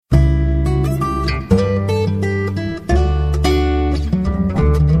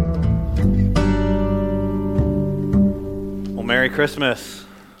Christmas.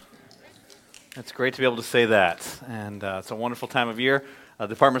 It's great to be able to say that, and it's a wonderful time of year. The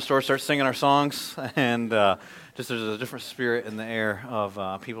department store starts singing our songs, and just there's a different spirit in the air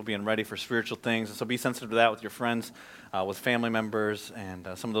of people being ready for spiritual things. And so be sensitive to that with your friends, with family members, and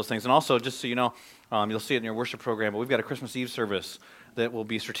some of those things. And also, just so you know, you'll see it in your worship program, but we've got a Christmas Eve service that will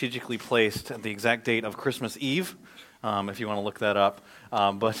be strategically placed at the exact date of Christmas Eve, if you want to look that up.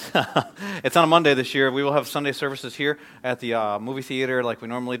 But it's on a Monday this year. We will have Sunday services here at the movie theater like we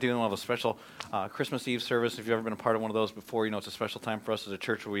normally do, and we'll have a special Christmas Eve service. If you've ever been a part of one of those before, you know it's a special time for us as a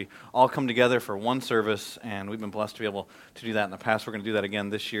church where we all come together for one service, and we've been blessed to be able to do that in the past. We're going to do that again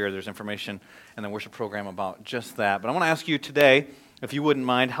this year. There's information in the worship program about just that. But I want to ask you today, if you wouldn't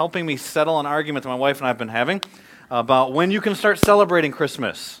mind, helping me settle an argument that my wife and I have been having about when you can start celebrating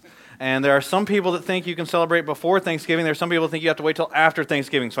Christmas. And there are some people that think you can celebrate before Thanksgiving. There are some people that think you have to wait till after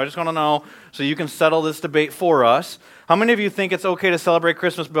Thanksgiving. So I just want to know, so you can settle this debate for us. How many of you think it's okay to celebrate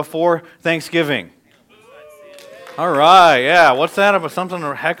Christmas before Thanksgiving? All right, yeah. What's that about? Something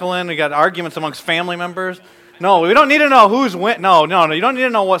heckling? We got arguments amongst family members? No, we don't need to know who's win. No. You don't need to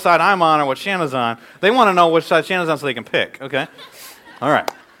know what side I'm on or what Shanna's on. They want to know which side Shanna's on so they can pick. Okay. All right.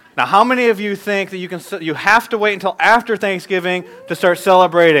 Now, how many of you think that you have to wait until after Thanksgiving to start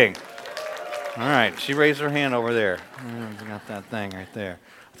celebrating? All right, she raised her hand over there. We got that thing right there.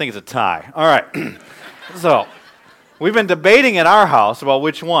 I think it's a tie. All right. So, we've been debating at our house about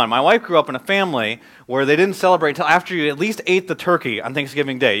which one. My wife grew up in a family where they didn't celebrate until after you at least ate the turkey on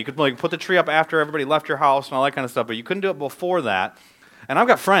Thanksgiving Day. You could put the tree up after everybody left your house and all that kind of stuff, but you couldn't do it before that. And I've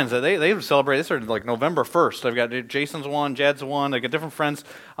got friends that they celebrate. They started like November 1st. I've got Jason's one, Jad's one. I've got different friends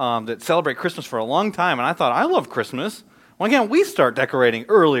that celebrate Christmas for a long time. And I thought, I love Christmas. Why can't we start decorating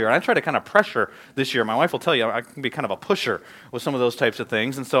earlier? And I try to kind of pressure this year. My wife will tell you I can be kind of a pusher with some of those types of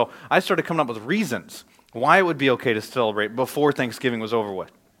things. And so I started coming up with reasons why it would be okay to celebrate before Thanksgiving was over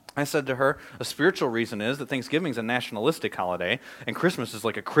with. I said to her, a spiritual reason is that Thanksgiving is a nationalistic holiday, and Christmas is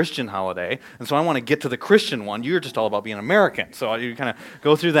like a Christian holiday, and so I want to get to the Christian one. You're just all about being American, so you kind of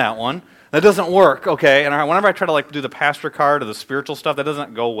go through that one. That doesn't work, okay? And whenever I try to do the pastor card or the spiritual stuff, that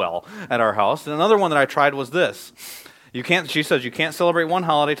doesn't go well at our house. And another one that I tried was this. She says you can't celebrate one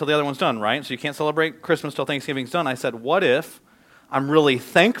holiday till the other one's done, right? So you can't celebrate Christmas till Thanksgiving's done. I said, what if I'm really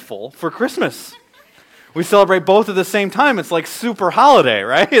thankful for Christmas? We celebrate both at the same time. It's like super holiday,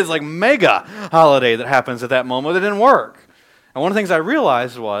 right? It's like mega holiday that happens at that moment. It didn't work. And one of the things I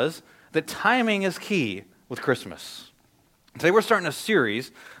realized was that timing is key with Christmas. Today we're starting a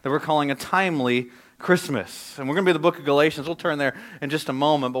series that we're calling A Timely Christmas. And we're going to be in the book of Galatians. We'll turn there in just a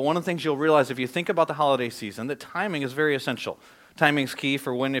moment. But one of the things you'll realize if you think about the holiday season, that timing is very essential. Timing's key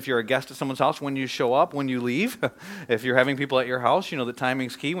for if you're a guest at someone's house, when you show up, when you leave. If you're having people at your house, you know that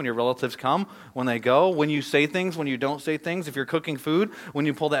timing's key. When your relatives come, when they go, when you say things, when you don't say things. If you're cooking food, when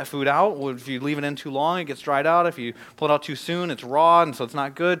you pull that food out. If you leave it in too long, it gets dried out. If you pull it out too soon, it's raw, and so it's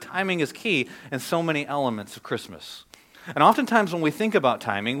not good. Timing is key in so many elements of Christmas. And oftentimes when we think about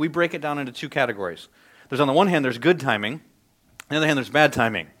timing, we break it down into two categories. On the one hand, there's good timing. On the other hand, there's bad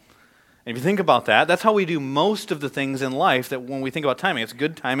timing. And if you think about that, that's how we do most of the things in life that when we think about timing. It's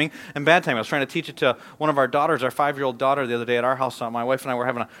good timing and bad timing. I was trying to teach it to one of our daughters, our 5-year-old daughter, the other day at our house. My wife and I were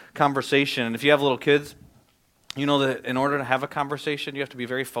having a conversation. And if you have little kids, you know that in order to have a conversation, you have to be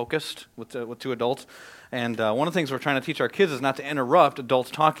very focused with two adults. And one of the things we're trying to teach our kids is not to interrupt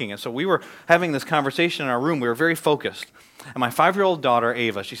adults talking. And so we were having this conversation in our room. We were very focused. And my 5-year-old daughter,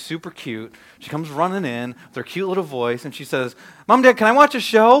 Ava, she's super cute. She comes running in with her cute little voice, and she says, Mom, Dad, can I watch a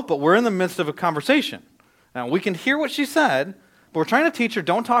show? But we're in the midst of a conversation. Now, we can hear what she said, but we're trying to teach her,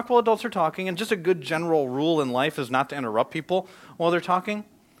 don't talk while adults are talking. And just a good general rule in life is not to interrupt people while they're talking.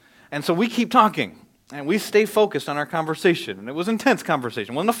 And so we keep talking. And we stay focused on our conversation. And it was intense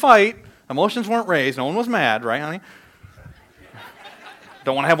conversation. It wasn't a fight. Emotions weren't raised. No one was mad, right, honey?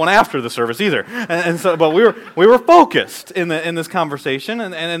 Don't want to have one after the service either. But we were focused in this conversation.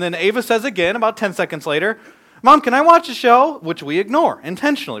 And then Ava says again, about 10 seconds later, Mom, can I watch a show? Which we ignore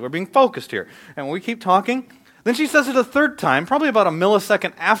intentionally. We're being focused here. And we keep talking. Then she says it a third time, probably about a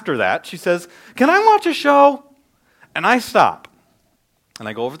millisecond after that. She says, can I watch a show? And I stop. And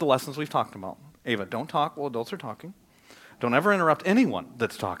I go over the lessons we've talked about. Ava, don't talk while adults are talking. Don't ever interrupt anyone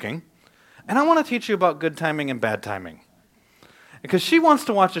that's talking. And I want to teach you about good timing and bad timing. Because she wants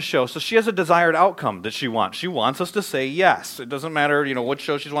to watch a show, so she has a desired outcome that she wants. She wants us to say yes. It doesn't matter, what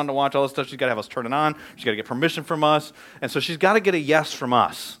show she's wanting to watch, all this stuff. She's got to have us turn it on. She's got to get permission from us. And so she's got to get a yes from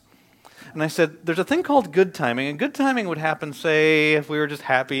us. And I said, there's a thing called good timing, and good timing would happen, say, if we were just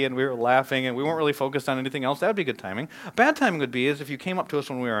happy and we were laughing and we weren't really focused on anything else. That would be good timing. Bad timing would be is if you came up to us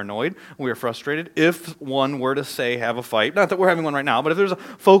when we were annoyed, we were frustrated, if one were to say, have a fight. Not that we're having one right now, but if there's a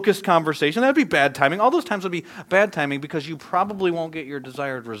focused conversation, that would be bad timing. All those times would be bad timing because you probably won't get your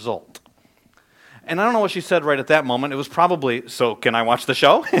desired result. And I don't know what she said right at that moment. It was probably, so can I watch the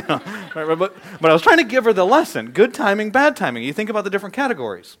show? But I was trying to give her the lesson. Good timing, bad timing. You think about the different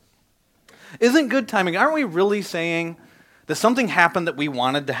categories. Isn't good timing, aren't we really saying that something happened that we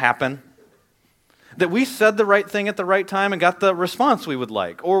wanted to happen? That we said the right thing at the right time and got the response we would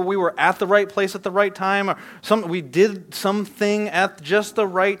like? Or we were at the right place at the right time? Or we did something at just the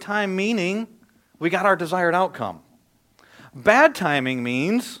right time, meaning we got our desired outcome. Bad timing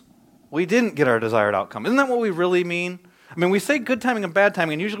means we didn't get our desired outcome. Isn't that what we really mean? I mean, we say good timing and bad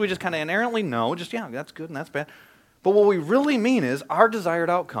timing, and usually we just kind of inherently know, that's good and that's bad. But what we really mean is our desired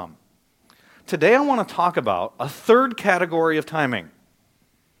outcome. Today I want to talk about a third category of timing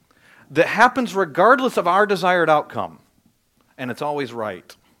that happens regardless of our desired outcome, and it's always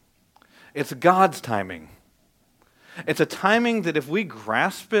right. It's God's timing. It's a timing that if we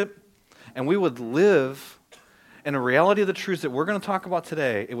grasp it and we would live in a reality of the truths that we're going to talk about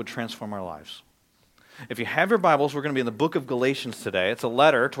today, it would transform our lives. If you have your Bibles, we're going to be in the book of Galatians today. It's a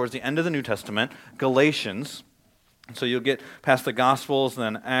letter towards the end of the New Testament, Galatians. So you'll get past the Gospels,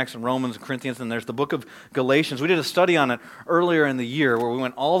 and then Acts and Romans and Corinthians, and there's the book of Galatians. We did a study on it earlier in the year where we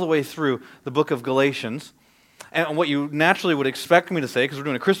went all the way through the book of Galatians. And what you naturally would expect me to say, because we're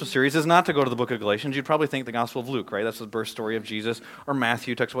doing a Christmas series, is not to go to the book of Galatians. You'd probably think the Gospel of Luke, right? That's the birth story of Jesus. Or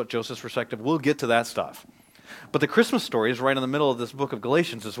Matthew talks about Joseph's perspective. We'll get to that stuff. But the Christmas story is right in the middle of this book of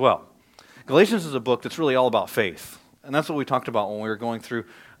Galatians as well. Galatians is a book that's really all about faith. And that's what we talked about when we were going through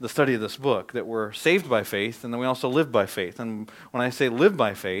the study of this book, that we're saved by faith, and then we also live by faith. And when I say live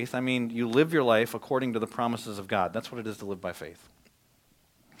by faith, I mean you live your life according to the promises of God. That's what it is to live by faith.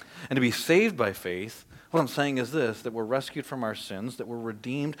 And to be saved by faith, what I'm saying is this, that we're rescued from our sins, that we're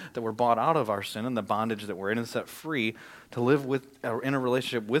redeemed, that we're bought out of our sin and the bondage that we're in and set free to live in a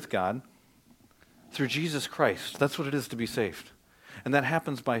relationship with God through Jesus Christ. That's what it is to be saved. And that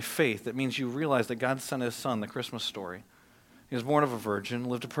happens by faith. That means you realize that God sent his son, the Christmas story. He was born of a virgin,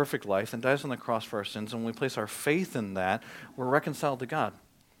 lived a perfect life, and dies on the cross for our sins. And when we place our faith in that, we're reconciled to God.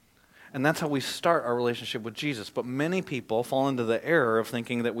 And that's how we start our relationship with Jesus. But many people fall into the error of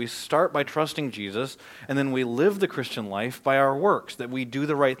thinking that we start by trusting Jesus, and then we live the Christian life by our works, that we do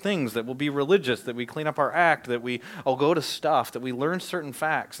the right things, that we'll be religious, that we clean up our act, that we go to stuff, that we learn certain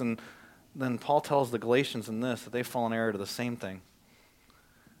facts. And then Paul tells the Galatians in this that they fall in error to the same thing.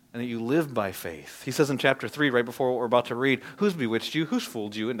 And that you live by faith. He says in chapter 3, right before what we're about to read, who's bewitched you? Who's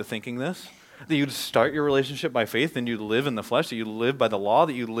fooled you into thinking this? That you'd start your relationship by faith, and you'd live in the flesh, that you live by the law,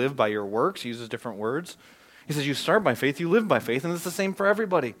 that you live by your works. He uses different words. He says you start by faith, you live by faith, and it's the same for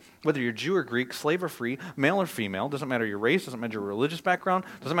everybody. Whether you're Jew or Greek, slave or free, male or female, doesn't matter your race, doesn't matter your religious background,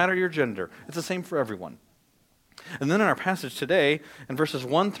 doesn't matter your gender. It's the same for everyone. And then in our passage today, in verses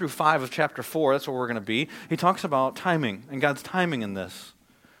 1 through 5 of chapter 4, that's where we're going to be, he talks about timing and God's timing in this.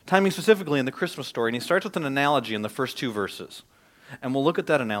 Timing specifically in the Christmas story, and he starts with an analogy in the first 2 verses. And we'll look at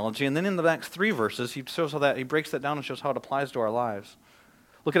that analogy, and then in the next 3 verses, he breaks that down and shows how it applies to our lives.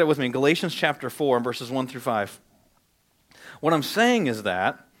 Look at it with me in Galatians chapter 4, verses 1 through 5. What I'm saying is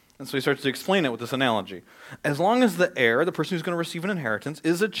that, and so he starts to explain it with this analogy, as long as the heir, the person who's going to receive an inheritance,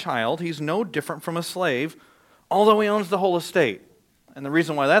 is a child, he's no different from a slave, although he owns the whole estate. And the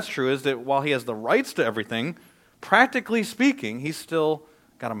reason why that's true is that while he has the rights to everything, practically speaking, he's still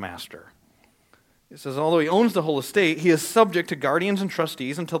got a master. It says, although he owns the whole estate, he is subject to guardians and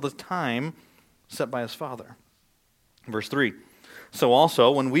trustees until the time set by his father. Verse 3, so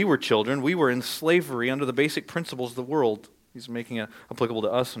also, when we were children, we were in slavery under the basic principles of the world. He's making it applicable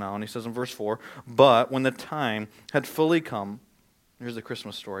to us now, and he says in verse 4, but when the time had fully come, here's the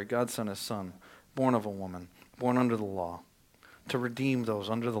Christmas story, God sent his son, born of a woman, born under the law, to redeem those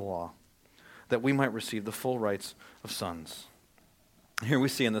under the law, that we might receive the full rights of sons. Here we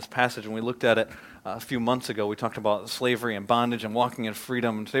see in this passage, when we looked at it a few months ago, we talked about slavery and bondage and walking in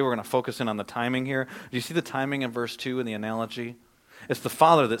freedom. And today we're going to focus in on the timing here. Do you see the timing in verse 2 in the analogy? It's the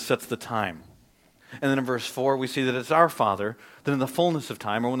Father that sets the time. And then in verse 4, we see that it's our Father that in the fullness of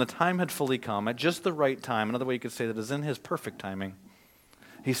time, or when the time had fully come, at just the right time, another way you could say that is in his perfect timing,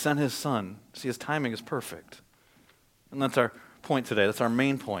 he sent his Son. See, his timing is perfect. And that's our point today. That's our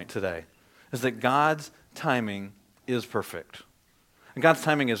main point today, is that God's timing is perfect. And God's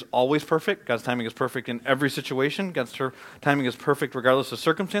timing is always perfect. God's timing is perfect in every situation. God's timing is perfect regardless of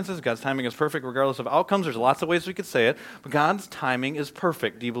circumstances. God's timing is perfect regardless of outcomes. There's lots of ways we could say it, but God's timing is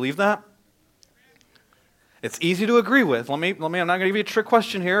perfect. Do you believe that? It's easy to agree with. I'm not going to give you a trick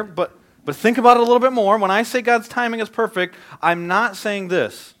question here, but think about it a little bit more. When I say God's timing is perfect, I'm not saying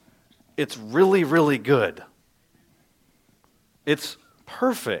this. It's really, really good. It's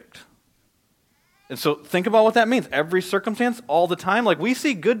perfect. And so think about what that means. Every circumstance, all the time. Like we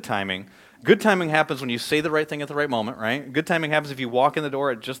see good timing. Good timing happens when you say the right thing at the right moment, right? Good timing happens if you walk in the door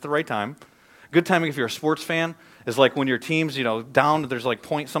at just the right time. Good timing if you're a sports fan is like when your team's, down, there's like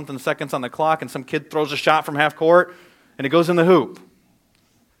point something seconds on the clock and some kid throws a shot from half court and it goes in the hoop.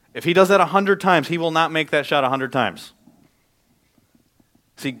 If he does that 100 times, he will not make that shot 100 times.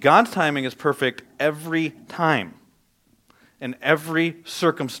 See, God's timing is perfect every time, in every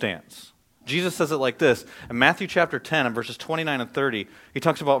circumstance. Jesus says it like this. In Matthew chapter 10, and verses 29 and 30, he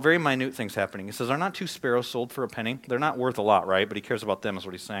talks about very minute things happening. He says, "Are not two sparrows sold for a penny?" They're not worth a lot, right? But he cares about them, is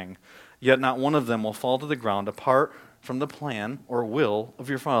what he's saying. "Yet not one of them will fall to the ground apart from the plan or will of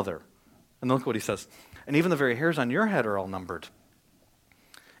your Father." And look what he says. "And even the very hairs on your head are all numbered."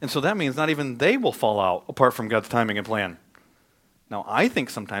 And so that means not even they will fall out apart from God's timing and plan. Now, I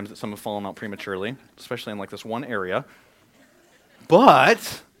think sometimes that some have fallen out prematurely, especially in like this one area.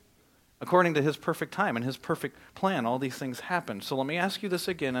 But according to his perfect time and his perfect plan, all these things happen. So let me ask you this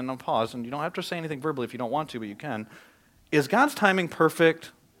again, and I'll pause, and you don't have to say anything verbally if you don't want to, but you can. Is God's timing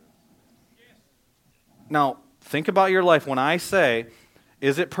perfect? Now, think about your life. When I say,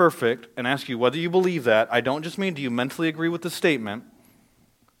 is it perfect, and ask you whether you believe that, I don't just mean do you mentally agree with the statement.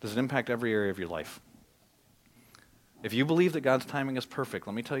 Does it impact every area of your life? If you believe that God's timing is perfect,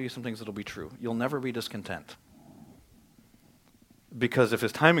 let me tell you some things that will be true. You'll never be discontent. Because if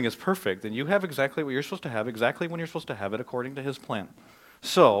his timing is perfect, then you have exactly what you're supposed to have, exactly when you're supposed to have it, according to his plan.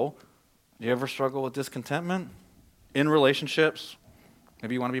 So, do you ever struggle with discontentment in relationships?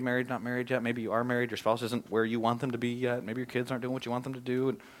 Maybe you want to be married, not married yet. Maybe you are married, your spouse isn't where you want them to be yet. Maybe your kids aren't doing what you want them to do.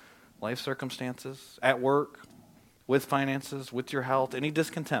 And life circumstances, at work, with finances, with your health, any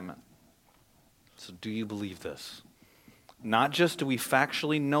discontentment. So do you believe this? Not just do we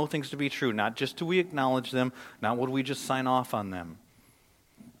factually know things to be true, not just do we acknowledge them, not would we just sign off on them,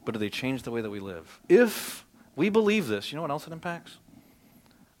 but do they change the way that we live? If we believe this, you know what else it impacts?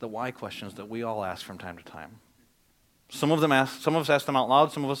 The why questions that we all ask from time to time. Some of us ask them out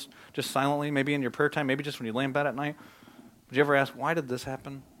loud, some of us just silently, maybe in your prayer time, maybe just when you lay in bed at night. Would you ever ask, why did this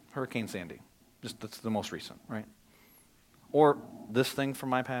happen? Hurricane Sandy. That's the most recent, right? Or this thing from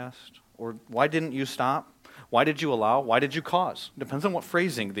my past. Or why didn't you stop? Why did you allow? Why did you cause? Depends on what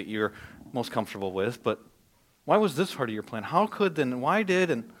phrasing that you're most comfortable with, but why was this part of your plan? How could then? Why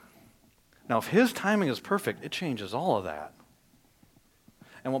did? And now, if his timing is perfect, it changes all of that.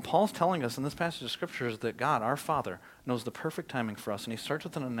 And what Paul's telling us in this passage of Scripture is that God, our Father, knows the perfect timing for us, and he starts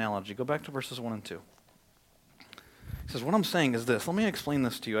with an analogy. Go back to verses 1 and 2. He says, what I'm saying is this. Let me explain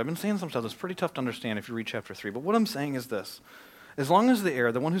this to you. I've been saying some stuff that's pretty tough to understand if you read chapter 3, but what I'm saying is this. As long as the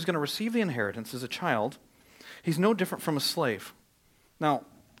heir, the one who's going to receive the inheritance, is a child, he's no different from a slave. Now,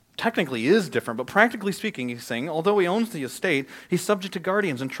 technically he is different, but practically speaking, he's saying, although he owns the estate, he's subject to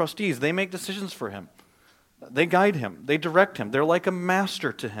guardians and trustees. They make decisions for him. They guide him. They direct him. They're like a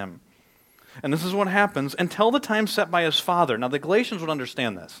master to him. And this is what happens until the time set by his father. Now, the Galatians would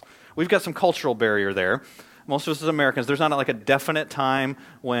understand this. We've got some cultural barrier there. Most of us as Americans, there's not like a definite time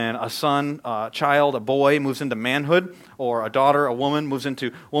when a son, a child, a boy moves into manhood, or a daughter, a woman moves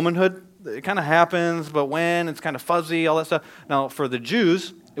into womanhood. It kind of happens, but when, it's kind of fuzzy, all that stuff. Now, for the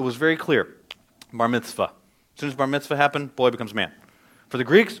Jews, it was very clear. Bar mitzvah. As soon as bar mitzvah happened, boy becomes man. For the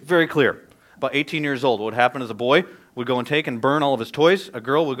Greeks, very clear. About 18 years old, what would happen is a boy would go and take and burn all of his toys. A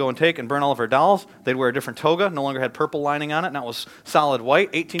girl would go and take and burn all of her dolls. They'd wear a different toga, no longer had purple lining on it, now it was solid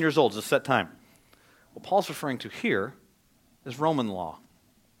white. 18 years old is a set time. What Paul's referring to here is Roman law.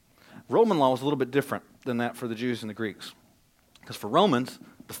 Roman law was a little bit different than that for the Jews and the Greeks. Because for Romans,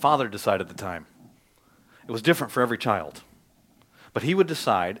 the father decided the time. It was different for every child. But he would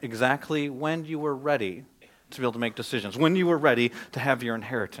decide exactly when you were ready to be able to make decisions, when you were ready to have your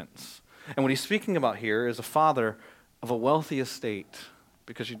inheritance. And what he's speaking about here is a father of a wealthy estate,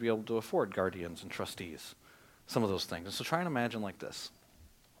 because you'd be able to afford guardians and trustees, some of those things. And so try and imagine like this.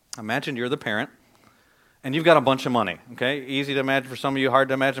 Imagine you're the parent, and you've got a bunch of money, okay? Easy to imagine for some of you, hard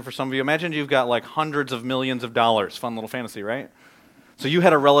to imagine for some of you. Imagine you've got like hundreds of millions of dollars. Fun little fantasy, right? So you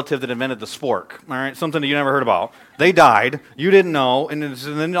had a relative that invented the spork, all right? Something that you never heard about. They died. You didn't know. And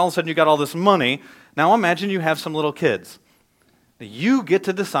then all of a sudden you got all this money. Now imagine you have some little kids. You get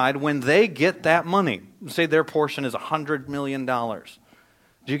to decide when they get that money. Say their portion is $100 million. Do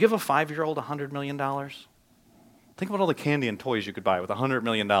you give a 5-year-old $100 million? Think about all the candy and toys you could buy with $100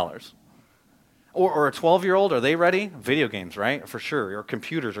 million. Or a 12-year-old, are they ready? Video games, right? For sure. Or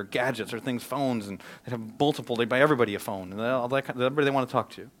computers or gadgets or things, phones, and they have multiple. They buy everybody a phone, and all that, everybody they want to talk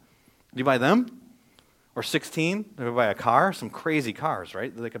to. Do you buy them? Or 16, they would buy a car, some crazy cars,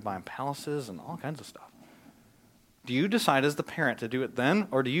 right? They could buy in palaces and all kinds of stuff. Do you decide as the parent to do it then,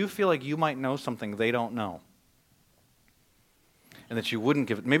 or do you feel like you might know something they don't know? And that you wouldn't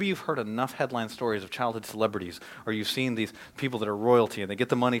give it. Maybe you've heard enough headline stories of childhood celebrities, or you've seen these people that are royalty, and they get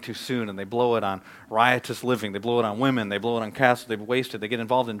the money too soon, and they blow it on riotous living, they blow it on women, they blow it on castles, they waste it, they get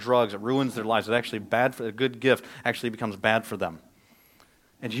involved in drugs, it ruins their lives. It's actually bad for a good gift, actually becomes bad for them.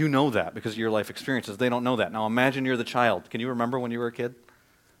 And you know that because of your life experiences. They don't know that. Now imagine you're the child. Can you remember when you were a kid?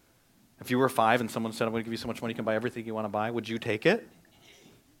 If you were 5 and someone said, I'm going to give you so much money you can buy everything you want to buy, would you take it?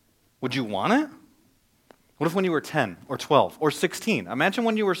 Would you want it? What if when you were 10 or 12 or 16? Imagine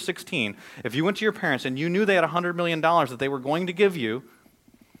when you were 16, if you went to your parents and you knew they had $100 million that they were going to give you,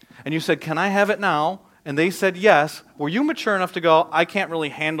 and you said, can I have it now? And they said yes. Were you mature enough to go, I can't really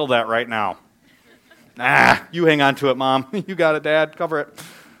handle that right now? You hang on to it, Mom. You got it, Dad. Cover it.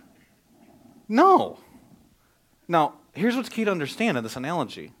 No. Now, here's what's key to understand in this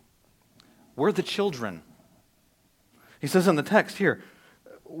analogy. We're the children. He says in the text here,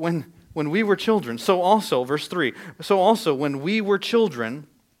 when we were children, so also, verse 3, so also when we were children,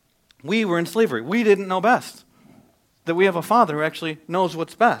 we were in slavery. We didn't know best. That we have a Father who actually knows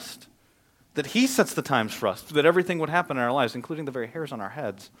what's best. That He sets the times for us, that everything would happen in our lives, including the very hairs on our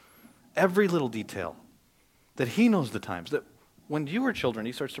heads. Every little detail. That He knows the times. That when you were children,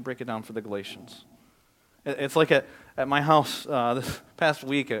 He starts to break it down for the Galatians. It's like at my house this past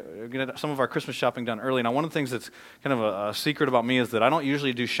week, getting some of our Christmas shopping done early. Now, one of the things that's kind of a secret about me is that I don't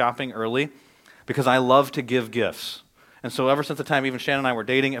usually do shopping early because I love to give gifts. And so ever since the time even Shannon and I were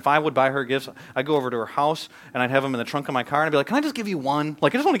dating, if I would buy her gifts, I'd go over to her house and I'd have them in the trunk of my car and I'd be like, can I just give you one?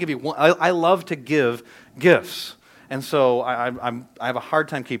 Like, I just want to give you one. I love to give gifts. And so I have a hard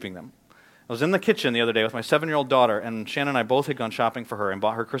time keeping them. I was in the kitchen the other day with my 7-year-old daughter, and Shannon and I both had gone shopping for her and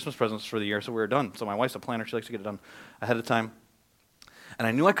bought her Christmas presents for the year, so we were done. So my wife's a planner. She likes to get it done ahead of time. And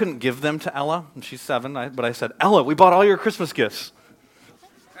I knew I couldn't give them to Ella, and she's 7, but I said, Ella, we bought all your Christmas gifts.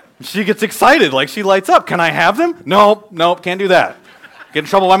 And she gets excited, like she lights up. Can I have them? Nope, can't do that. Get in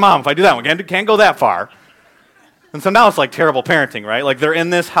trouble with my mom if I do that one. Can't go that far. And so now it's like terrible parenting, right? Like they're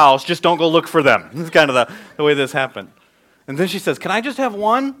in this house, just don't go look for them. This is kind of the way this happened. And then she says, can I just have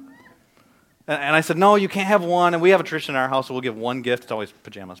one? And I said, no, you can't have one. And we have a tradition in our house, so we'll give one gift. It's always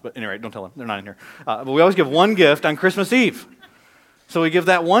pajamas. But anyway, don't tell them. They're not in here. But we always give one gift on Christmas Eve. So we give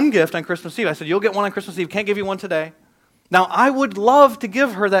that one gift on Christmas Eve. I said, you'll get one on Christmas Eve. Can't give you one today. Now, I would love to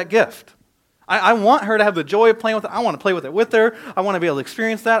give her that gift. I want her to have the joy of playing with it. I want to play with it with her. I want to be able to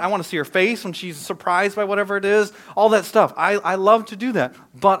experience that. I want to see her face when she's surprised by whatever it is. All that stuff. I love to do that.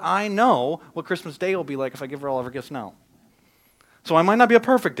 But I know what Christmas Day will be like if I give her all of her gifts now. So I might not be a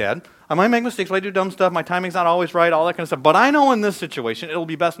perfect dad. I might make mistakes. I do dumb stuff. My timing's not always right, all that kind of stuff. But I know in this situation, it'll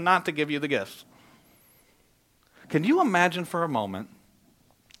be best not to give you the gifts. Can you imagine for a moment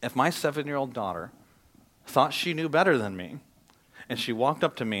if my 7-year-old daughter thought she knew better than me, and she walked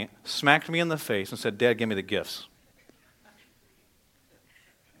up to me, smacked me in the face, and said, Dad, give me the gifts.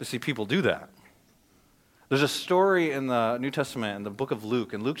 You see, people do that. There's a story in the New Testament, in the book of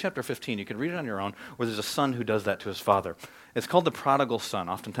Luke, in Luke chapter 15, you can read it on your own, where there's a son who does that to his father. It's called the prodigal son.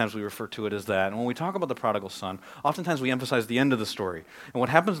 Oftentimes we refer to it as that. And when we talk about the prodigal son, oftentimes we emphasize the end of the story. And what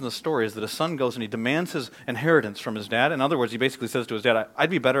happens in the story is that a son goes and he demands his inheritance from his dad. In other words, he basically says to his dad, I'd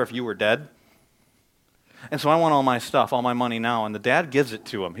be better if you were dead. And so I want all my stuff, all my money now. And the dad gives it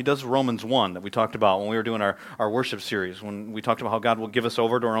to him. He does Romans 1 that we talked about when we were doing our worship series, when we talked about how God will give us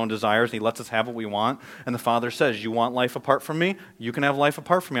over to our own desires and He lets us have what we want. And the Father says, you want life apart from me? You can have life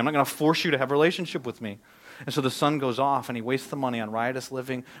apart from me. I'm not going to force you to have a relationship with me. And so the son goes off and he wastes the money on riotous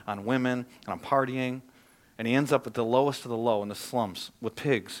living, on women, and on partying. And he ends up at the lowest of the low in the slums with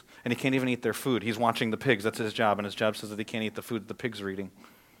pigs. And he can't even eat their food. He's watching the pigs. That's his job. And his job says that he can't eat the food that the pigs are eating.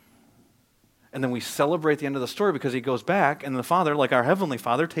 And then we celebrate the end of the story because he goes back, and the Father, like our Heavenly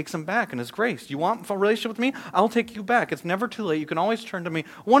Father, takes him back in His grace. You want a relationship with me? I'll take you back. It's never too late. You can always turn to me.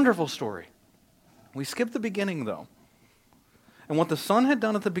 Wonderful story. We skip the beginning, though. And what the son had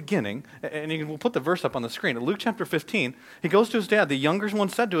done at the beginning, and we'll put the verse up on the screen, in Luke chapter 15, he goes to his dad. The younger one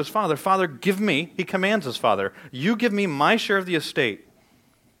said to his father, Father, give me, he commands his father, you give me my share of the estate.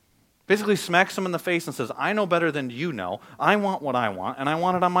 Basically smacks him in the face and says, I know better than you know. I want what I want, and I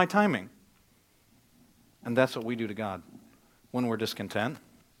want it on my timing. And that's what we do to God when we're discontent.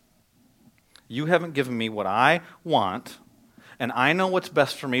 You haven't given me what I want, and I know what's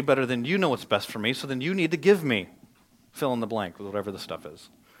best for me better than you know what's best for me, so then you need to give me. Fill in the blank with whatever the stuff is.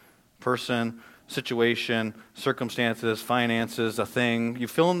 Person, situation, circumstances, finances, a thing. You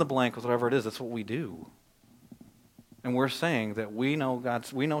fill in the blank with whatever it is. That's what we do. And we're saying that we know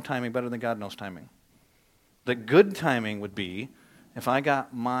timing better than God knows timing. That good timing would be if I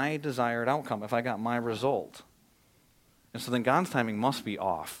got my desired outcome, if I got my result. And so then God's timing must be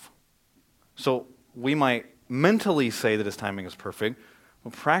off. So we might mentally say that his timing is perfect,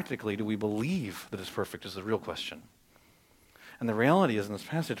 but practically, do we believe that it's perfect is the real question. And the reality is in this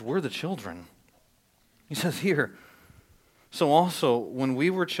passage, we're the children. He says here, so also when we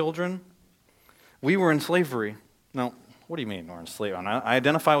were children, we were in slavery. Now, what do you mean we're in slavery? I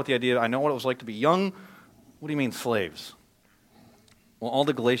identify with the idea, I know what it was like to be young. What do you mean slaves? Well, all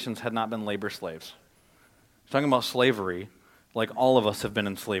the Galatians had not been labor slaves. He's talking about slavery, like all of us have been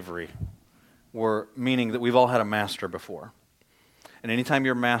in slavery. Meaning that we've all had a master before. And anytime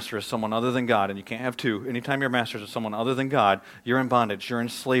your master is someone other than God, and you can't have two, anytime your master is someone other than God, you're in bondage, you're in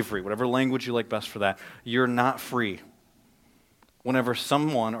slavery, whatever language you like best for that, you're not free. Whenever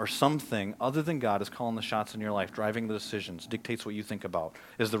someone or something other than God is calling the shots in your life, driving the decisions, dictates what you think about,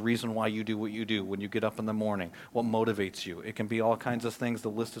 is the reason why you do what you do when you get up in the morning, what motivates you. It can be all kinds of things.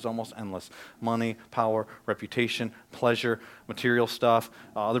 The list is almost endless. Money, power, reputation, pleasure, material stuff,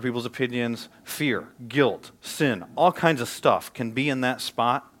 other people's opinions, fear, guilt, sin, all kinds of stuff can be in that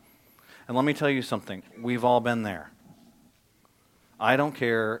spot. And let me tell you something. We've all been there. I don't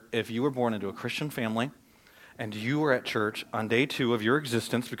care if you were born into a Christian family, and you were at church on day 2 of your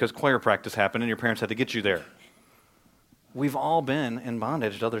existence because choir practice happened and your parents had to get you there. We've all been in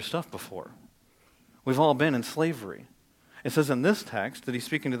bondage to other stuff before. We've all been in slavery. It says in this text that he's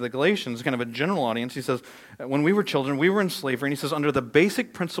speaking to the Galatians, kind of a general audience. He says, when we were children, we were in slavery. And he says, under the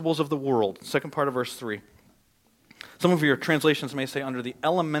basic principles of the world. Second part of verse 3. Some of your translations may say under the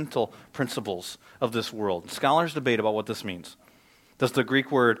elemental principles of this world. Scholars debate about what this means. Does the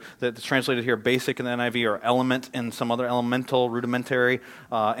Greek word that's translated here, basic in the NIV, or element in some other elemental, rudimentary,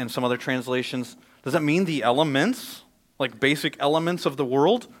 in some other translations, does that mean the elements, like basic elements of the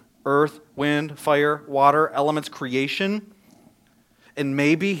world? Earth, wind, fire, water, elements, creation? And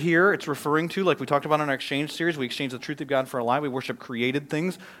maybe here it's referring to, like we talked about in our exchange series, we exchange the truth of God for a lie. We worship created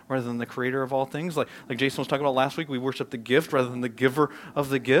things rather than the creator of all things. Like Jason was talking about last week, we worship the gift rather than the giver of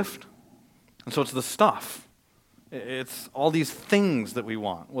the gift. And so it's the stuff. It's all these things that we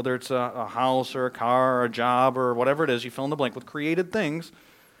want, whether it's a house or a car or a job or whatever it is, you fill in the blank with created things,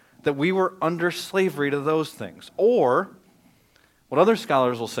 that we were under slavery to those things. Or, what other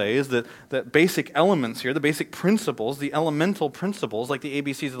scholars will say is that basic elements here, the basic principles, the elemental principles, like the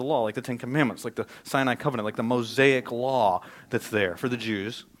ABCs of the law, like the Ten Commandments, like the Sinai Covenant, like the Mosaic Law that's there for the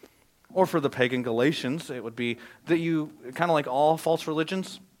Jews, or for the pagan Galatians, it would be that you, kind of like all false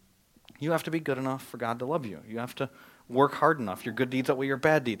religions, you have to be good enough for God to love you. You have to work hard enough. Your good deeds outweigh your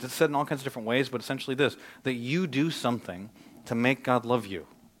bad deeds. It's said in all kinds of different ways, but essentially this, that you do something to make God love you.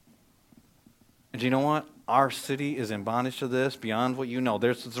 And do you know what? Our city is in bondage to this beyond what you know.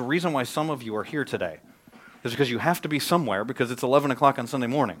 There's a reason why some of you are here today. It's because you have to be somewhere because it's 11 o'clock on Sunday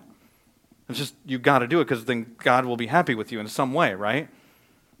morning. It's just, you've got to do it because then God will be happy with you in some way, right?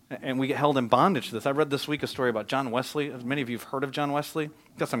 And we get held in bondage to this. I read this week a story about John Wesley. As many of you have heard of John Wesley.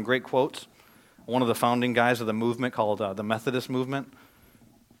 He's got some great quotes. One of the founding guys of the movement called the Methodist movement.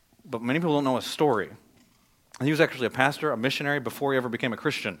 But many people don't know his story. And he was actually a pastor, a missionary, before he ever became a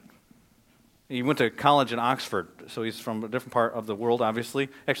Christian. He went to college in Oxford, so he's from a different part of the world, obviously.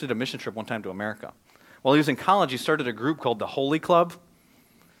 Actually did a mission trip one time to America. While he was in college, he started a group called the Holy Club.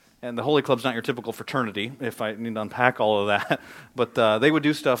 And the Holy Club's not your typical fraternity, if I need to unpack all of that. But they would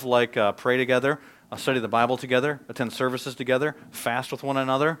do stuff like pray together, study the Bible together, attend services together, fast with one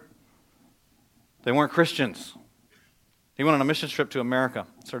another. They weren't Christians. He went on a mission trip to America,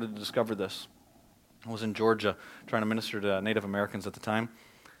 started to discover this. I was in Georgia trying to minister to Native Americans at the time.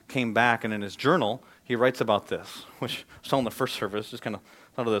 Came back, and in his journal, he writes about this, which I was telling the first service, just kind of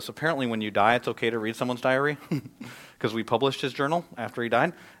thought of this. Apparently, when you die, it's okay to read someone's diary, because we published his journal after he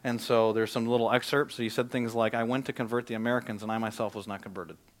died. And so there's some little excerpts. He said things like, I went to convert the Americans, and I myself was not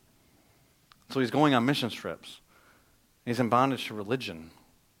converted. So he's going on mission trips. He's in bondage to religion.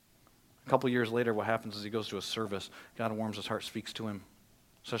 A couple years later, what happens is he goes to a service. God warms his heart, speaks to him,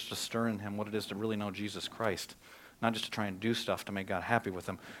 starts to stir in him what it is to really know Jesus Christ, not just to try and do stuff to make God happy with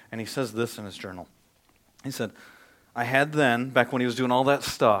him. And he says this in his journal. He said, I had then, back when he was doing all that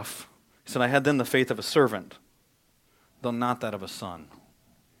stuff, he said, I had then the faith of a servant, though not that of a son.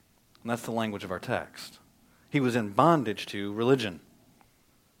 And that's the language of our text. He was in bondage to religion.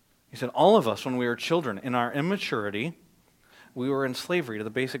 He said, all of us, when we were children, in our immaturity, We were in slavery to the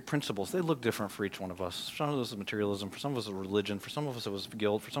basic principles. They look different for each one of us. For some of us, it was materialism. For some of us, it was religion. For some of us, it was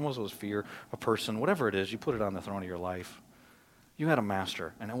guilt. For some of us, it was fear, a person. Whatever it is, you put it on the throne of your life. You had a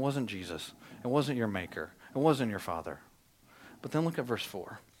master, and it wasn't Jesus. It wasn't your maker. It wasn't your father. But then look at verse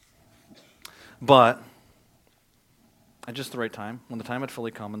 4. But at just the right time, when the time had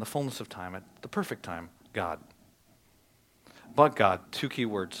fully come, in the fullness of time, at the perfect time, God. But God, two key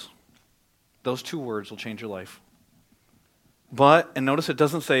words. Those two words will change your life. But, and notice it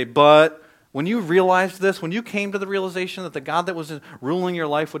doesn't say, but when you realized this, when you came to the realization that the God that was ruling your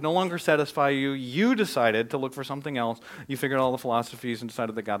life would no longer satisfy you, you decided to look for something else. You figured out all the philosophies and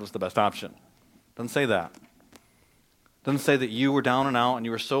decided that God was the best option. Doesn't say that. Doesn't say that you were down and out and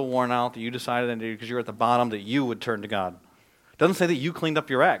you were so worn out that you decided because you were at the bottom that you would turn to God. Doesn't say that you cleaned up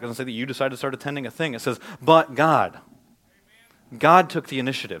your act. Doesn't say that you decided to start attending a thing. It says, but God. God took the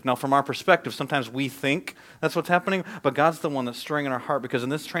initiative. Now, from our perspective, sometimes we think that's what's happening, but God's the one that's stirring in our heart, because in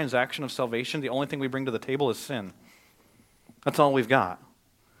this transaction of salvation, the only thing we bring to the table is sin. That's all we've got.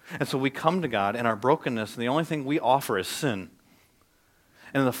 And so we come to God in our brokenness, and the only thing we offer is sin.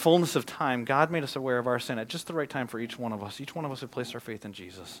 And in the fullness of time, God made us aware of our sin at just the right time for each one of us. Each one of us had placed our faith in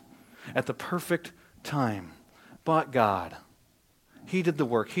Jesus at the perfect time. But God, He did the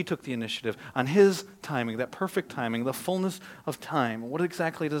work. He took the initiative on His timing, that perfect timing, the fullness of time. What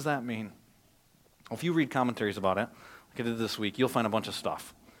exactly does that mean? Well, if you read commentaries about it, like I did this week, you'll find a bunch of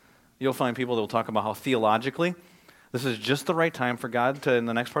stuff. You'll find people that will talk about how theologically, this is just the right time for God to, in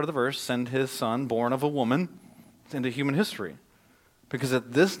the next part of the verse, send His Son, born of a woman, into human history. Because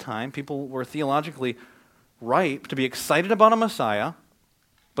at this time, people were theologically ripe to be excited about a Messiah,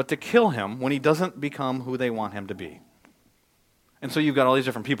 but to kill Him when He doesn't become who they want Him to be. And so you've got all these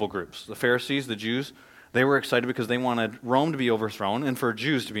different people groups. The Pharisees, the Jews, they were excited because they wanted Rome to be overthrown and for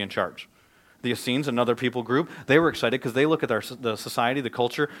Jews to be in charge. The Essenes, another people group, they were excited because they look at the society, the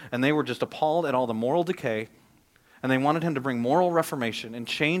culture, and they were just appalled at all the moral decay, and they wanted Him to bring moral reformation and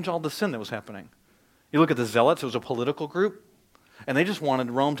change all the sin that was happening. You look at the Zealots, it was a political group, and they just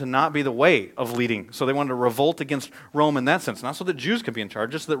wanted Rome to not be the way of leading. So they wanted to revolt against Rome in that sense, not so that Jews could be in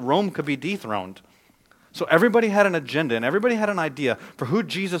charge, just so that Rome could be dethroned. So everybody had an agenda, and everybody had an idea for who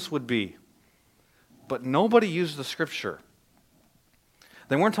Jesus would be. But nobody used the Scripture.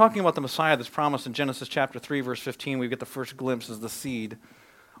 They weren't talking about the Messiah that's promised in Genesis chapter 3, verse 15. We get the first glimpse as the seed.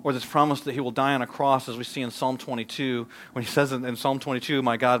 Or this promise that He will die on a cross, as we see in Psalm 22, when He says in Psalm 22,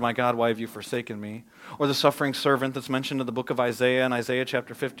 my God, why have you forsaken me? Or the suffering servant that's mentioned in the book of Isaiah, in Isaiah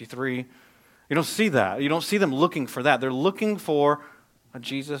chapter 53. You don't see that. You don't see them looking for that. They're looking for a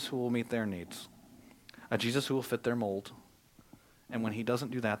Jesus who will meet their needs. A Jesus who will fit their mold. And when He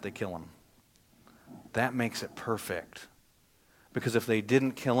doesn't do that, they kill Him. That makes it perfect. Because if they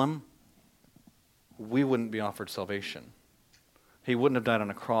didn't kill Him, we wouldn't be offered salvation. He wouldn't have died on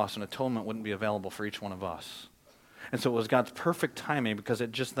a cross, and atonement wouldn't be available for each one of us. And so it was God's perfect timing, because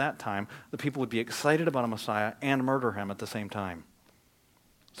at just that time, the people would be excited about a Messiah and murder Him at the same time.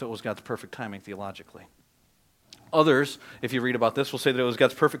 So it was God's perfect timing theologically. Others, if you read about this, will say that it was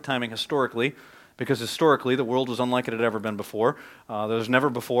God's perfect timing historically, because historically the world was unlike it had ever been before. There was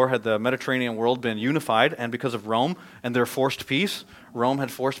never before had the Mediterranean world been unified, and because of Rome and their forced peace, Rome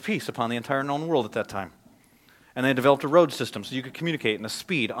had forced peace upon the entire known world at that time. And they developed a road system so you could communicate in a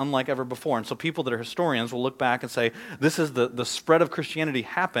speed unlike ever before. And so people that are historians will look back and say, this is the spread of Christianity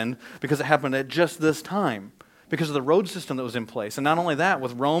happened because it happened at just this time, because of the road system that was in place. And not only that,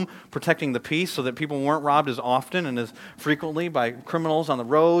 with Rome protecting the peace so that people weren't robbed as often and as frequently by criminals on the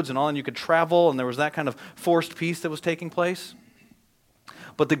roads and all, and you could travel, and there was that kind of forced peace that was taking place.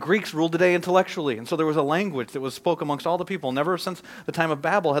 But the Greeks ruled the day intellectually, and so there was a language that was spoke amongst all the people. Never since the time of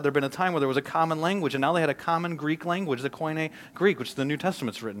Babel had there been a time where there was a common language, and now they had a common Greek language, the Koine Greek, which the New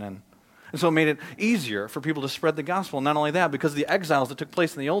Testament's written in. And so it made it easier for people to spread the gospel. And not only that, because of the exiles that took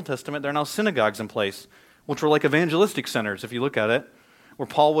place in the Old Testament, there are now synagogues in place, which were like evangelistic centers, if you look at it, where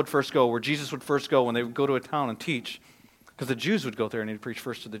Paul would first go, where Jesus would first go when they would go to a town and teach, because the Jews would go there and he'd preach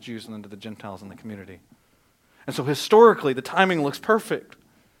first to the Jews and then to the Gentiles in the community. And so historically, the timing looks perfect.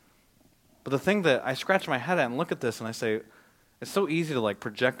 But the thing that I scratch my head at and look at this and I say, it's so easy to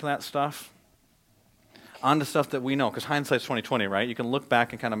project that stuff onto stuff that we know, because hindsight's 20/20, right? You can look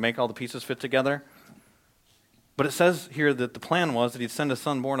back and kind of make all the pieces fit together. But it says here that the plan was that He'd send a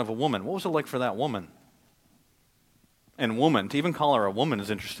son born of a woman. What was it like for that woman? And woman, to even call her a woman is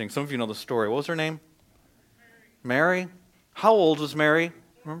interesting. Some of you know the story. What was her name? Mary. How old was Mary?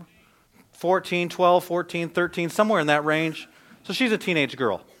 Remember? 14, 12, 14, 13, somewhere in that range. So she's a teenage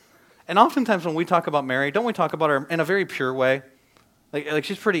girl. And oftentimes when we talk about Mary, don't we talk about her in a very pure way? Like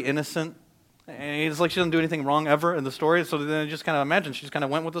she's pretty innocent. And it's like she doesn't do anything wrong ever in the story. So then I just kind of imagine she just kind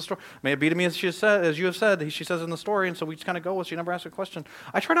of went with the story. May it be to me as you have said, she says in the story, and so we just kind of go with. She never asked a question.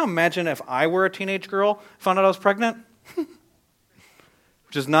 I try to imagine if I were a teenage girl, found out I was pregnant,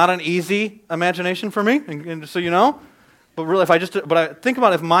 which is not an easy imagination for me, and so you know. But really, but I think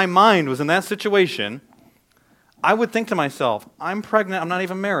about if my mind was in that situation, I would think to myself, I'm pregnant, I'm not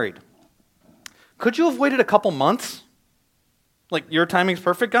even married. Could you have waited a couple months? Like, your timing's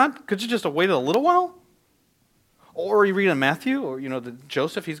perfect, God? Could you just have waited a little while? Or you read in Matthew, or,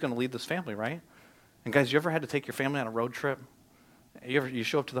 Joseph, he's going to lead this family, right? And guys, you ever had to take your family on a road trip? You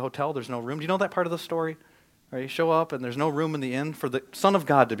show up to the hotel, there's no room. Do you know that part of the story? Right? You show up, and there's no room in the inn for the Son of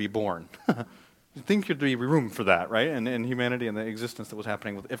God to be born. You think there'd be room for that, right? And humanity and the existence that was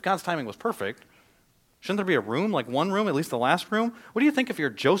happening. If God's timing was perfect, shouldn't there be a room, like one room, at least the last room? What do you think if you're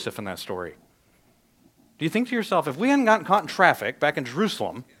Joseph in that story? Do you think to yourself, if we hadn't gotten caught in traffic back in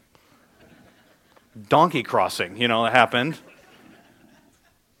Jerusalem, donkey crossing, that happened,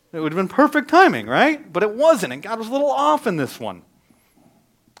 it would have been perfect timing, right? But it wasn't, and God was a little off in this one.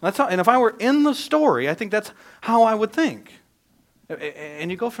 And if I were in the story, I think that's how I would think. And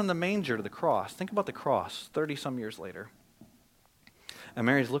you go from the manger to the cross. Think about the cross 30-some years later. And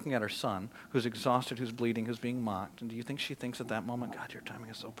Mary's looking at her son, who's exhausted, who's bleeding, who's being mocked. And do you think she thinks at that moment, God, your timing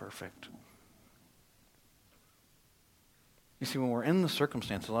is so perfect? You see, when we're in the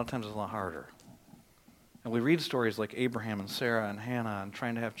circumstance, a lot of times it's a lot harder. And we read stories like Abraham and Sarah and Hannah and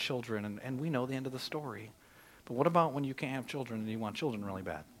trying to have children, and we know the end of the story. But what about when you can't have children and you want children really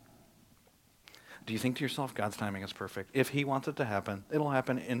bad? Do you think to yourself, God's timing is perfect? If he wants it to happen, it'll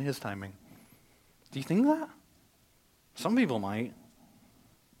happen in his timing. Do you think that? Some people might.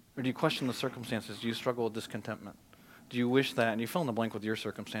 Or do you question the circumstances? Do you struggle with discontentment? Do you wish that? And you fill in the blank with your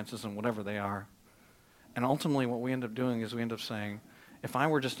circumstances and whatever they are. And ultimately what we end up doing is we end up saying, if I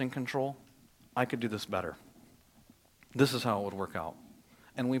were just in control, I could do this better. This is how it would work out.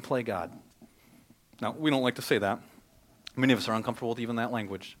 And we play God. Now, we don't like to say that. Many of us are uncomfortable with even that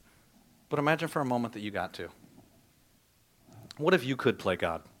language. But imagine for a moment that you got to. What if you could play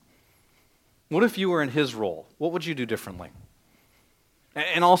God? What if you were in his role? What would you do differently?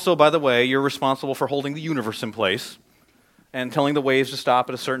 And also, by the way, you're responsible for holding the universe in place and telling the waves to stop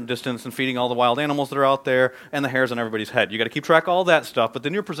at a certain distance and feeding all the wild animals that are out there and the hairs on everybody's head. You got to keep track of all that stuff, but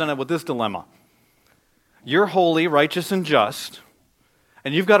then you're presented with this dilemma. You're holy, righteous, and just,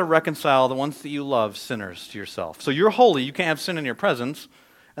 and you've got to reconcile the ones that you love, sinners, to yourself. So you're holy, you can't have sin in your presence,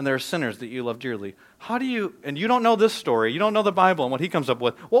 and there are sinners that you love dearly. How do you, and you don't know this story, you don't know the Bible and what he comes up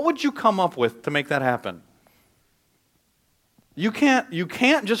with, what would you come up with to make that happen? You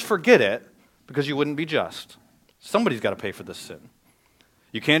can't just forget it because you wouldn't be just. Somebody's got to pay for this sin.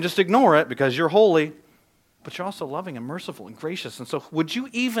 You can't just ignore it because you're holy, but you're also loving and merciful and gracious. And so would you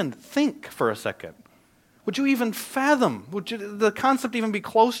even think for a second? Would you even fathom? Would the concept even be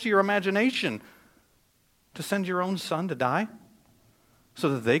close to your imagination to send your own son to die so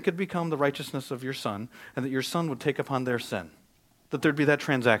that they could become the righteousness of your son and that your son would take upon their sin? That there'd be that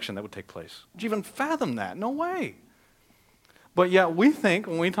transaction that would take place. Would you even fathom that? No way. But yet we think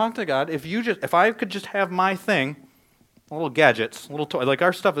when we talk to God, if I could just have my thing, little gadgets, little toys, like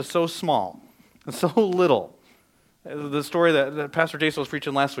our stuff is so small and so little. The story that Pastor Jason was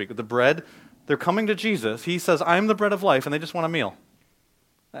preaching last week with the bread, they're coming to Jesus. He says, I'm the bread of life, and they just want a meal.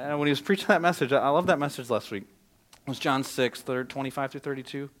 And when he was preaching that message, I love that message last week. It was John 6, 25 through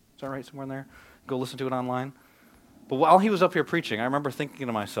 32. Is that right, somewhere in there? Go listen to it online. But while he was up here preaching, I remember thinking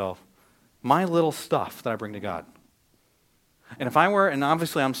to myself, my little stuff that I bring to God. And if I were, and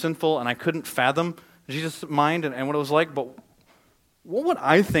obviously I'm sinful and I couldn't fathom Jesus' mind and what it was like, but what would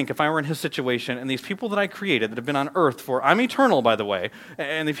I think if I were in his situation and these people that I created that have been on earth I'm eternal, by the way,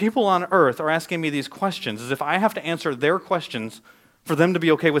 and the people on earth are asking me these questions as if I have to answer their questions for them to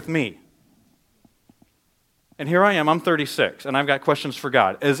be okay with me. And here I am, I'm 36, and I've got questions for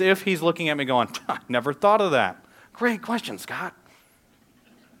God, as if he's looking at me going, I never thought of that. Great question, Scott.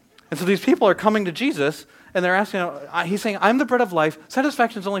 And so these people are coming to Jesus, and they're asking, he's saying, I'm the bread of life.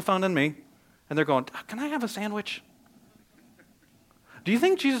 Satisfaction is only found in me. And they're going, can I have a sandwich? Do you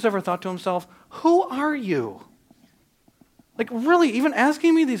think Jesus ever thought to himself, who are you? Like, really, even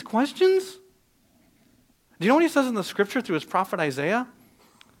asking me these questions? Do you know what he says in the scripture through his prophet Isaiah?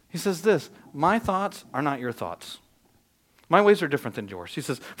 He says this, my thoughts are not your thoughts. My ways are different than yours. He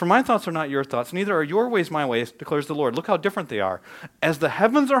says, for my thoughts are not your thoughts, neither are your ways my ways, declares the Lord. Look how different they are. As the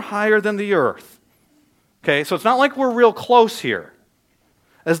heavens are higher than the earth. Okay, so it's not like we're real close here.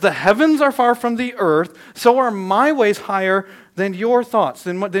 As the heavens are far from the earth, so are my ways higher than your thoughts,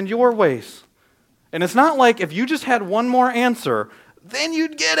 than your ways. And it's not like if you just had one more answer, then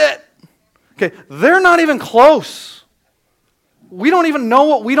you'd get it. Okay, they're not even close. We don't even know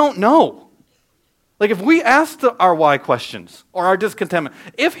what we don't know. Like if we asked our why questions or our discontentment,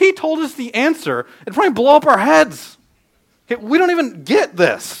 if he told us the answer, it'd probably blow up our heads. Okay, we don't even get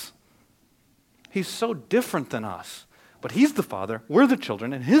this. He's so different than us. But he's the Father, we're the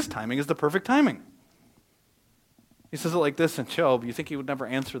children, and his timing is the perfect timing. He says it like this in Job. You think he would never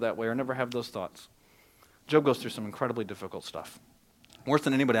answer that way or never have those thoughts. Job goes through some incredibly difficult stuff. Worse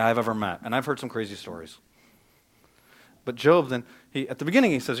than anybody I've ever met. And I've heard some crazy stories. But Job then, at the beginning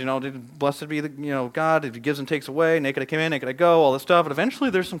he says, blessed be the, God, if he gives and takes away, naked I came in, naked I go, all this stuff. And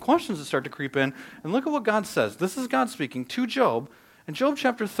eventually there's some questions that start to creep in. And look at what God says. This is God speaking to Job. In Job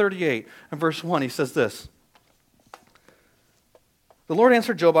chapter 38 and verse 1, he says this. The Lord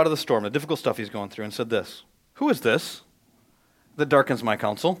answered Job out of the storm, the difficult stuff he's going through, and said this, who is this that darkens my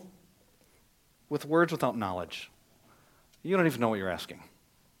counsel with words without knowledge? You don't even know what you're asking.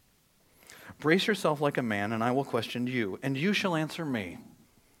 Brace yourself like a man, and I will question you, and you shall answer me.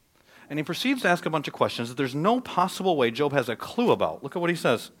 And he proceeds to ask a bunch of questions that there's no possible way Job has a clue about. Look at what he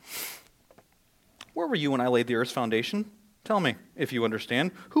says. Where were you when I laid the earth's foundation? Tell me, if you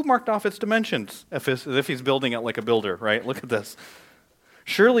understand. Who marked off its dimensions? As if he's building it like a builder, right? Look at this.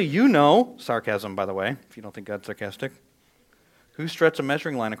 Surely you know, sarcasm by the way, if you don't think God's sarcastic, who stretched a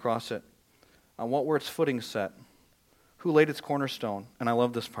measuring line across it? On what were its footings set? Who laid its cornerstone? And I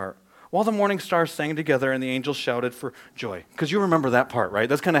love this part. While the morning stars sang together and the angels shouted for joy. Because you remember that part, right?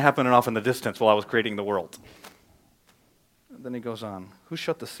 That's kind of happening off in the distance while I was creating the world. And then he goes on. Who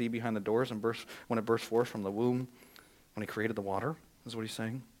shut the sea behind the doors and when it burst forth from the womb? When he created the water, is what he's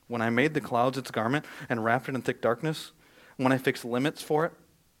saying. When I made the clouds its garment and wrapped it in thick darkness. When I fixed limits for it,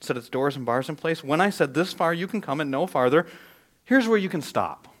 set its doors and bars in place. When I said, this far you can come and no farther, here's where you can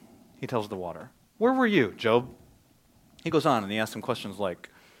stop, he tells the water. Where were you, Job? He goes on and he asks him questions like,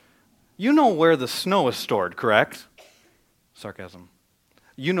 you know where the snow is stored, correct? Sarcasm.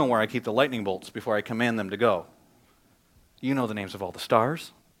 You know where I keep the lightning bolts before I command them to go. You know the names of all the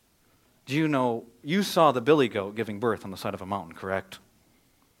stars. Do you know, you saw the billy goat giving birth on the side of a mountain, correct?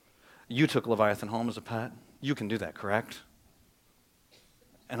 You took Leviathan home as a pet. You can do that, correct?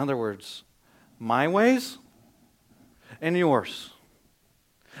 In other words, my ways and yours.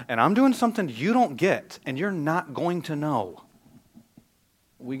 And I'm doing something you don't get, and you're not going to know.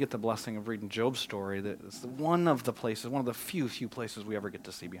 We get the blessing of reading Job's story. That is one of the few places we ever get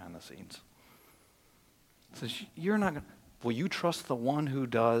to see behind the scenes. It says, you're not going to, will you trust the one who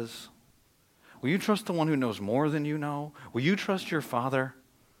does? Will you trust the one who knows more than you know? Will you trust your Father?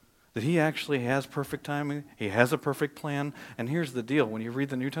 That he actually has perfect timing, he has a perfect plan. And here's the deal, when you read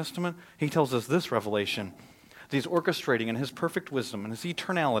the New Testament, he tells us this revelation. That he's orchestrating in his perfect wisdom, and his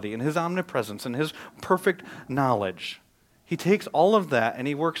eternality, and his omnipresence, and his perfect knowledge. He takes all of that and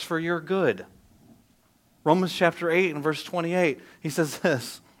he works for your good. Romans chapter 8 and verse 28, he says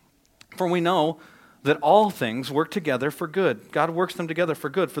this, for we know that all things work together for good. God works them together for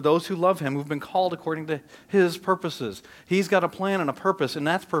good for those who love him, who've been called according to his purposes. He's got a plan and a purpose, and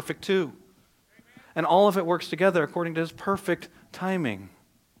that's perfect too. And all of it works together according to his perfect timing.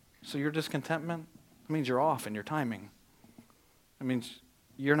 So your discontentment, it means you're off in your timing. It means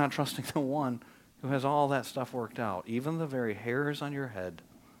you're not trusting the one who has all that stuff worked out, even the very hairs on your head.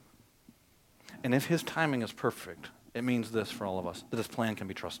 And if his timing is perfect, it means this for all of us, that his plan can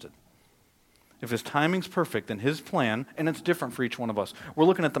be trusted. If his timing's perfect, then his plan, and it's different for each one of us. We're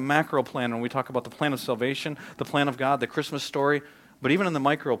looking at the macro plan when we talk about the plan of salvation, the plan of God, the Christmas story, but even in the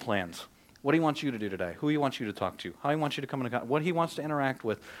micro plans, what he wants you to do today, who he wants you to talk to, how he wants you to come into contact, what he wants to interact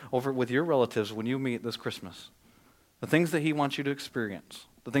with with your relatives when you meet this Christmas, the things that he wants you to experience,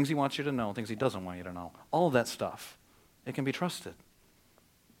 the things he wants you to know, things he doesn't want you to know, all of that stuff, it can be trusted.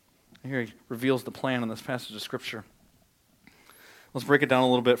 And here he reveals the plan in this passage of Scripture. Let's break it down a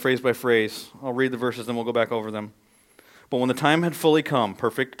little bit, phrase by phrase. I'll read the verses, then we'll go back over them. But when the time had fully come,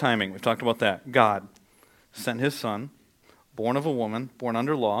 perfect timing, we've talked about that, God sent his Son, born of a woman, born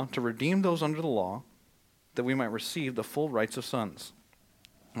under law, to redeem those under the law, that we might receive the full rights of sons.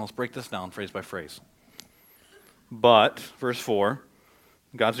 And let's break this down phrase by phrase. But, verse 4,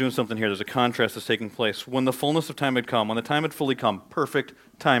 God's doing something here. There's a contrast that's taking place. When the fullness of time had come, when the time had fully come, perfect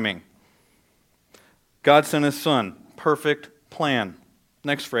timing. God sent his Son, perfect plan.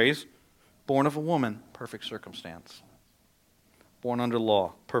 Next phrase, born of a woman, perfect circumstance. Born under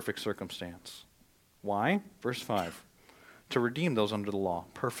law, perfect circumstance. Why? Verse 5, to redeem those under the law,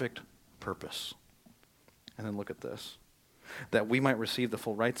 perfect purpose. And then look at this, that we might receive the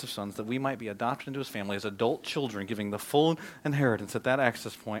full rights of sons, that we might be adopted into his family as adult children, giving the full inheritance at that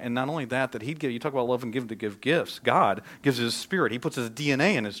access point. And not only that, that he'd give, you talk about love and give to give gifts. God gives his spirit. He puts his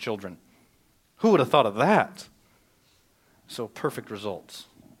DNA in his children. Who would have thought of that? So perfect results.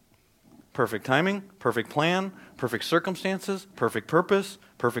 Perfect timing, perfect plan, perfect circumstances, perfect purpose,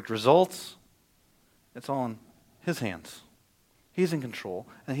 perfect results. It's all in his hands. He's in control,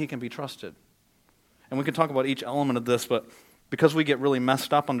 and he can be trusted. And we can talk about each element of this, but because we get really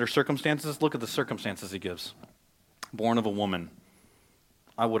messed up under circumstances, look at the circumstances he gives. Born of a woman.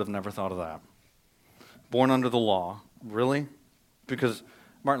 I would have never thought of that. Born under the law. Really? Because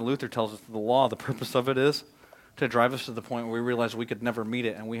Martin Luther tells us that the law, the purpose of it is to drive us to the point where we realize we could never meet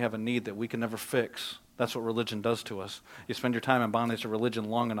it and we have a need that we can never fix. That's what religion does to us. You spend your time in bondage to religion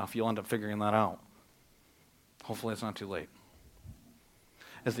long enough, you'll end up figuring that out. Hopefully it's not too late.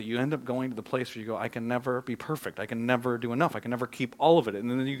 Is that you end up going to the place where you go, I can never be perfect. I can never do enough. I can never keep all of it. And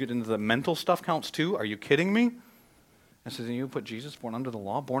then you get into the mental stuff counts too. Are you kidding me? And so then you put Jesus, born under the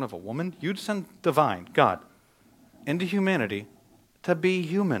law, born of a woman. You'd send divine, God, into humanity to be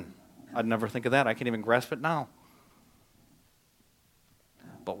human. I'd never think of that. I can't even grasp it now.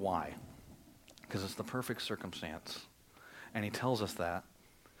 But why? Because it's the perfect circumstance. And he tells us that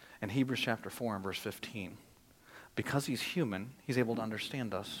in Hebrews chapter 4 and verse 15. Because he's human, he's able to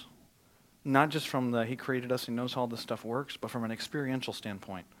understand us. Not just from he created us, he knows how all this stuff works, but from an experiential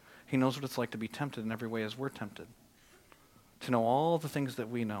standpoint. He knows what it's like to be tempted in every way as we're tempted. To know all the things that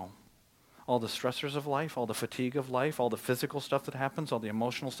we know. All the stressors of life, all the fatigue of life, all the physical stuff that happens, all the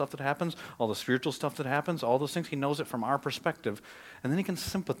emotional stuff that happens, all the spiritual stuff that happens, all those things, he knows it from our perspective. And then he can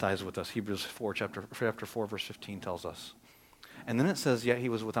sympathize with us, Hebrews 4, chapter 4, verse 15 tells us. And then it says, yet he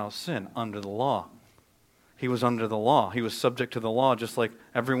was without sin under the law. He was under the law. He was subject to the law just like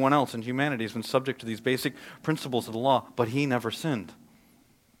everyone else in humanity has been subject to these basic principles of the law, but he never sinned.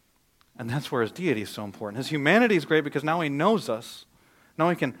 And that's where his deity is so important. His humanity is great because now he knows us. Now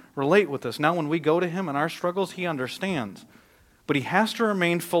he can relate with us. Now when we go to him in our struggles, he understands. But he has to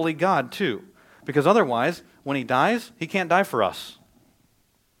remain fully God too, because otherwise, when he dies, he can't die for us.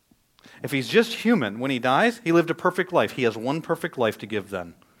 If he's just human, when he dies, he lived a perfect life. He has one perfect life to give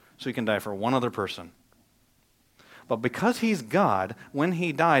then, so he can die for one other person. But because he's God, when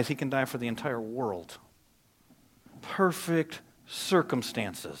he dies, he can die for the entire world. Perfect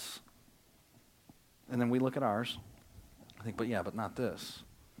circumstances. And then we look at ours. I think, but not this.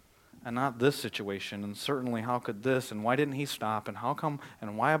 And not this situation. And certainly, how could this? And why didn't he stop? And how come?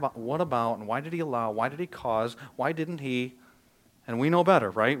 And why about? What about? And why did he allow? Why did he cause? Why didn't he? And we know better,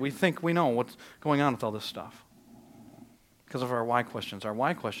 right? We think we know what's going on with all this stuff. Because of our why questions. Our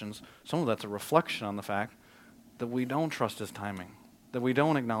why questions, some of that's a reflection on the fact that we don't trust his timing, that we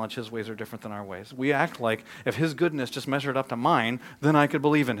don't acknowledge his ways are different than our ways. We act like if his goodness just measured up to mine, then I could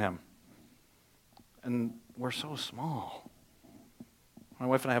believe in him. And we're so small. My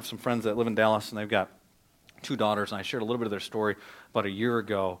wife and I have some friends that live in Dallas, and they've got 2 daughters, and I shared a little bit of their story about a year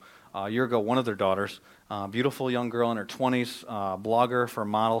ago. One of their daughters, beautiful young girl in her 20s, blogger for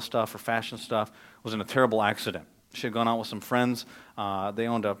model stuff, for fashion stuff, was in a terrible accident. She had gone out with some friends. They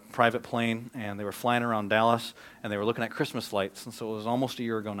owned a private plane, and they were flying around Dallas, and they were looking at Christmas lights, and so it was almost a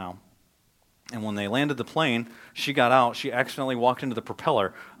year ago now. And when they landed the plane, she got out. She accidentally walked into the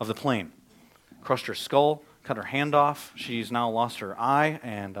propeller of the plane, crushed her skull, cut her hand off. She's now lost her eye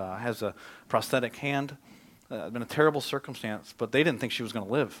and has a prosthetic hand. It's been a terrible circumstance, but they didn't think she was going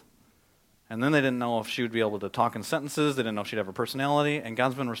to live. And then they didn't know if she would be able to talk in sentences. They didn't know if she'd have a personality. And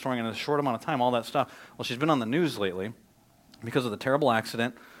God's been restoring in a short amount of time all that stuff. Well, she's been on the news lately because of the terrible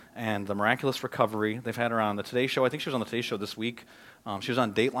accident and the miraculous recovery. They've had her on the Today Show. I think she was on the Today Show this week. She was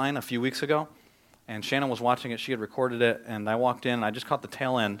on Dateline a few weeks ago. And Shannon was watching it. She had recorded it. And I walked in, and I just caught the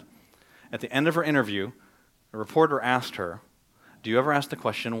tail end. At the end of her interview, a reporter asked her, do you ever ask the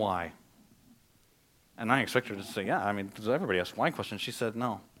question, why? And I expected her to say, yeah. I mean, because everybody asks why questions. She said,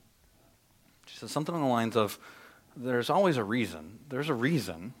 no. She said something along the lines of, there's always a reason. There's a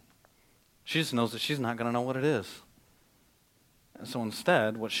reason. She just knows that she's not going to know what it is. And so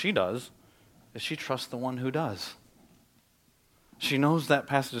instead, what she does is she trusts the one who does. She knows that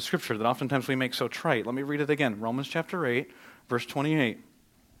passage of Scripture that oftentimes we make so trite. Let me read it again. Romans chapter 8, verse 28.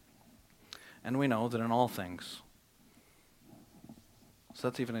 And we know that in all things, so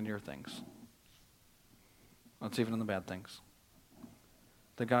that's even in your things. That's even in the bad things.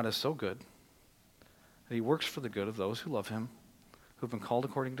 That God is so good that he works for the good of those who love him, who have been called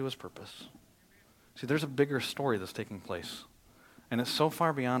according to his purpose. See, there's a bigger story that's taking place. And it's so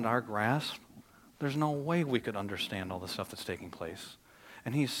far beyond our grasp, there's no way we could understand all the stuff that's taking place.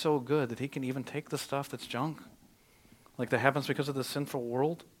 And he's so good that he can even take the stuff that's junk, like that happens because of the sinful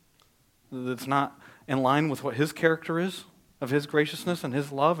world, that's not in line with what his character is, of his graciousness and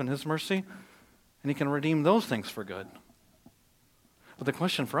his love and his mercy, and he can redeem those things for good. But the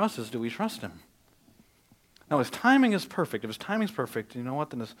question for us is, do we trust him? Now, his timing is perfect. If his timing is perfect, you know what?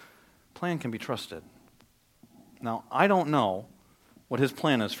 Then his plan can be trusted. Now, I don't know what his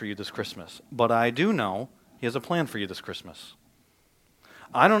plan is for you this Christmas, but I do know he has a plan for you this Christmas.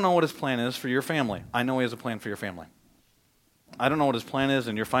 I don't know what his plan is for your family. I know he has a plan for your family. I don't know what his plan is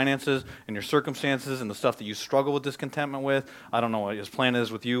in your finances, in your circumstances, and the stuff that you struggle with discontentment with. I don't know what his plan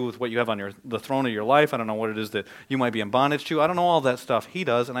is with you, with what you have on the throne of your life. I don't know what it is that you might be in bondage to. I don't know all that stuff. He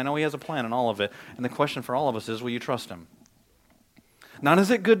does, and I know he has a plan in all of it. And the question for all of us is, will you trust him? Not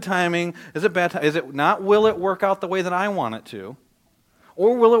is it good timing? Is it bad timing? Is it not will it work out the way that I want it to?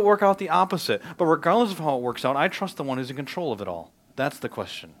 Or will it work out the opposite? But regardless of how it works out, I trust the one who's in control of it all. That's the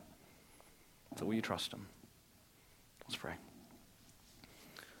question. So will you trust him? Let's pray.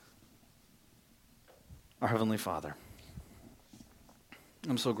 Our Heavenly Father,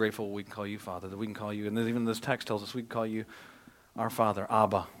 I'm so grateful we can call you Father, that we can call you, and even this text tells us we can call you our Father,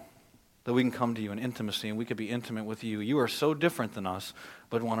 Abba, that we can come to you in intimacy and we could be intimate with you. You are so different than us,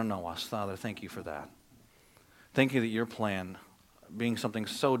 but want to know us. Father, thank you for that. Thank you that your plan, being something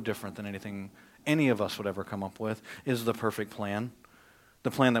so different than anything any of us would ever come up with, is the perfect plan.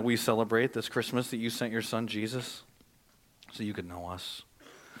 The plan that we celebrate this Christmas, that you sent your son Jesus so you could know us.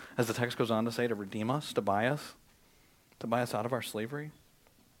 As the text goes on to say, to redeem us, to buy us out of our slavery,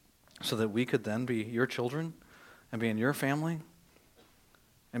 so that we could then be your children and be in your family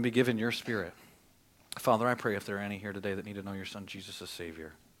and be given your spirit. Father, I pray if there are any here today that need to know your son Jesus as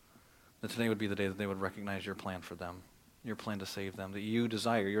Savior, that today would be the day that they would recognize your plan for them, your plan to save them, that you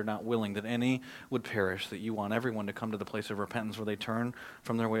desire, you're not willing that any would perish, that you want everyone to come to the place of repentance where they turn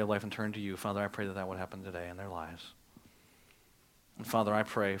from their way of life and turn to you. Father, I pray that that would happen today in their lives. And Father, I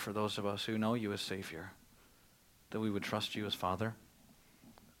pray for those of us who know you as Savior, that we would trust you as Father,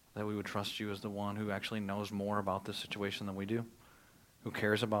 that we would trust you as the one who actually knows more about this situation than we do, who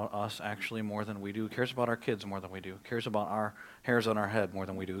cares about us actually more than we do, who cares about our kids more than we do, who cares about our hairs on our head more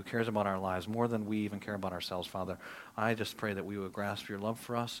than we do, who cares about our lives more than we even care about ourselves, Father. I just pray that we would grasp your love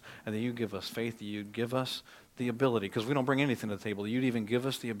for us and that you give us faith, that you'd give us the ability, because we don't bring anything to the table, you'd even give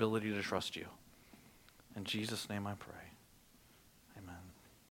us the ability to trust you. In Jesus' name I pray.